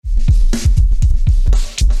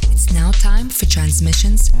time for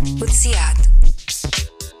transmissions with Ziad.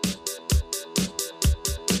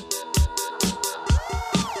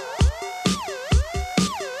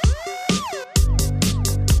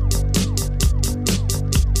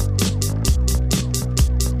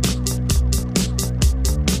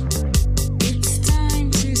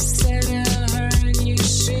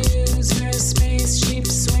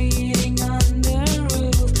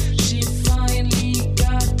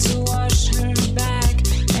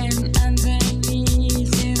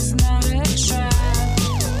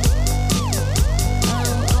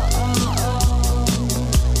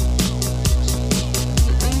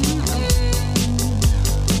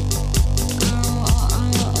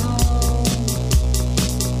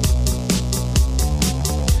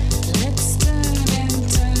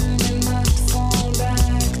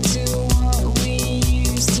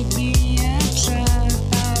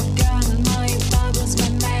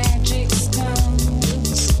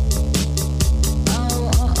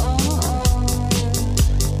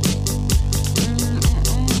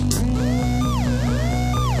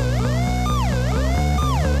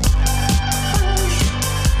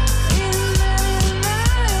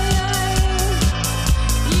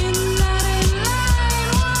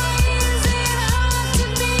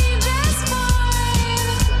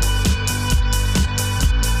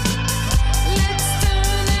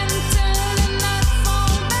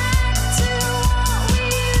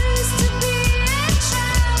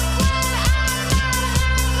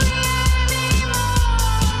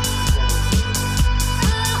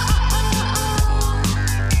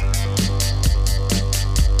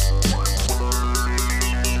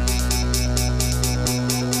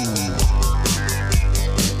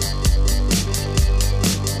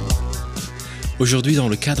 Aujourd'hui, dans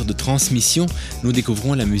le cadre de Transmission, nous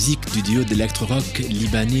découvrons la musique du duo d'électro-rock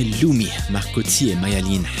libanais Loumi, Marcotti et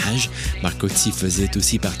Mayalin Haj. Marcotti faisait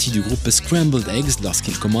aussi partie du groupe Scrambled Eggs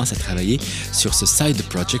lorsqu'il commence à travailler sur ce side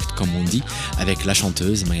project, comme on dit, avec la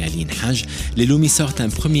chanteuse Mayalin Haj. Les Loumi sortent un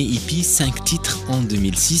premier EP, 5 titres en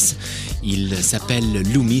 2006. Il s'appelle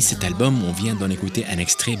Loumi, cet album, on vient d'en écouter un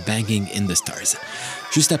extrait, Banging in the Stars.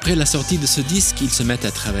 Juste après la sortie de ce disque, ils se mettent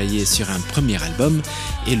à travailler sur un premier album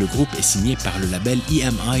et le groupe est signé par le label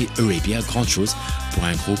EMI Arabia, grande chose pour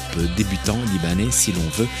un groupe débutant libanais si l'on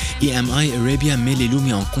veut. EMI Arabia met les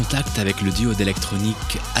Loumi en contact avec le duo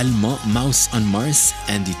d'électronique allemand Mouse on Mars,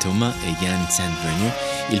 Andy Thomas et Jan Sandberger.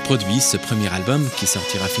 Ils produisent ce premier album qui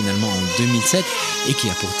sortira finalement en 2007 et qui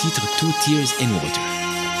a pour titre Two Tears in Water.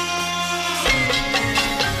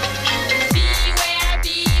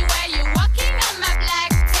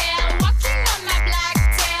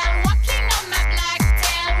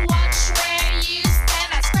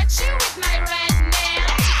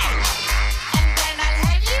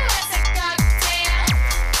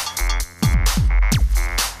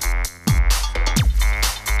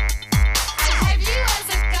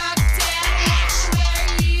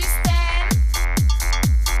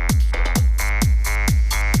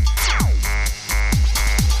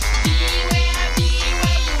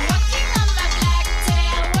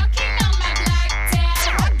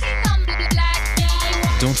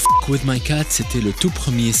 With My Cat, c'était le tout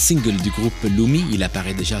premier single du groupe Loumi. Il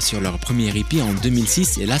apparaît déjà sur leur premier EP en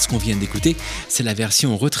 2006 et là, ce qu'on vient d'écouter, c'est la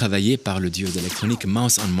version retravaillée par le duo d'électronique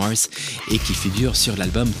Mouse on Mars et qui figure sur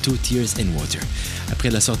l'album Two Tears in Water. Après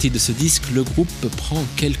la sortie de ce disque, le groupe prend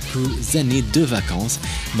quelques années de vacances.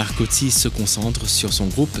 Marcotti se concentre sur son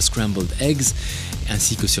groupe Scrambled Eggs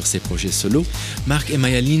ainsi que sur ses projets solo. Marc et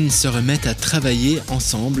Mayalin se remettent à travailler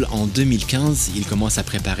ensemble en 2015. Ils commencent à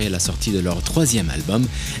préparer la sortie de leur troisième album,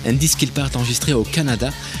 un disque qu'ils partent enregistrer au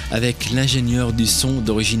Canada avec l'ingénieur du son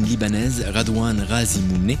d'origine libanaise Radouane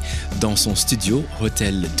Razimoune dans son studio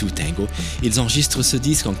Hotel Two Tango. Ils enregistrent ce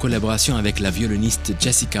disque en collaboration avec la violoniste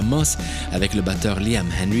Jessica Moss, avec le batteur Liam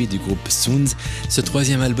Henry du groupe Soons. Ce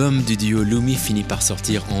troisième album du duo Loumi finit par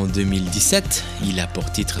sortir en 2017. Il a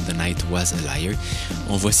pour titre The Night Was a Liar.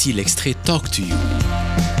 En voici l'extrait Talk to You.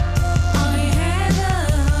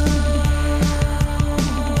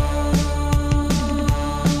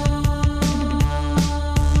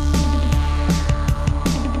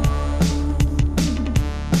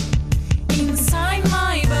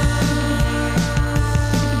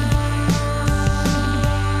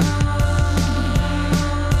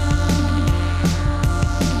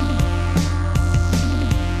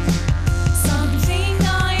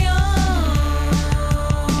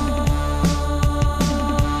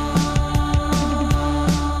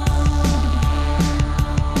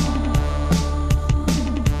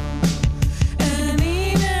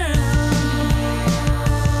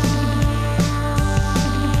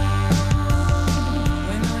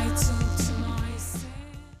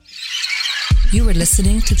 You are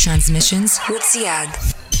listening to Transmissions with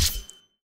Ziad.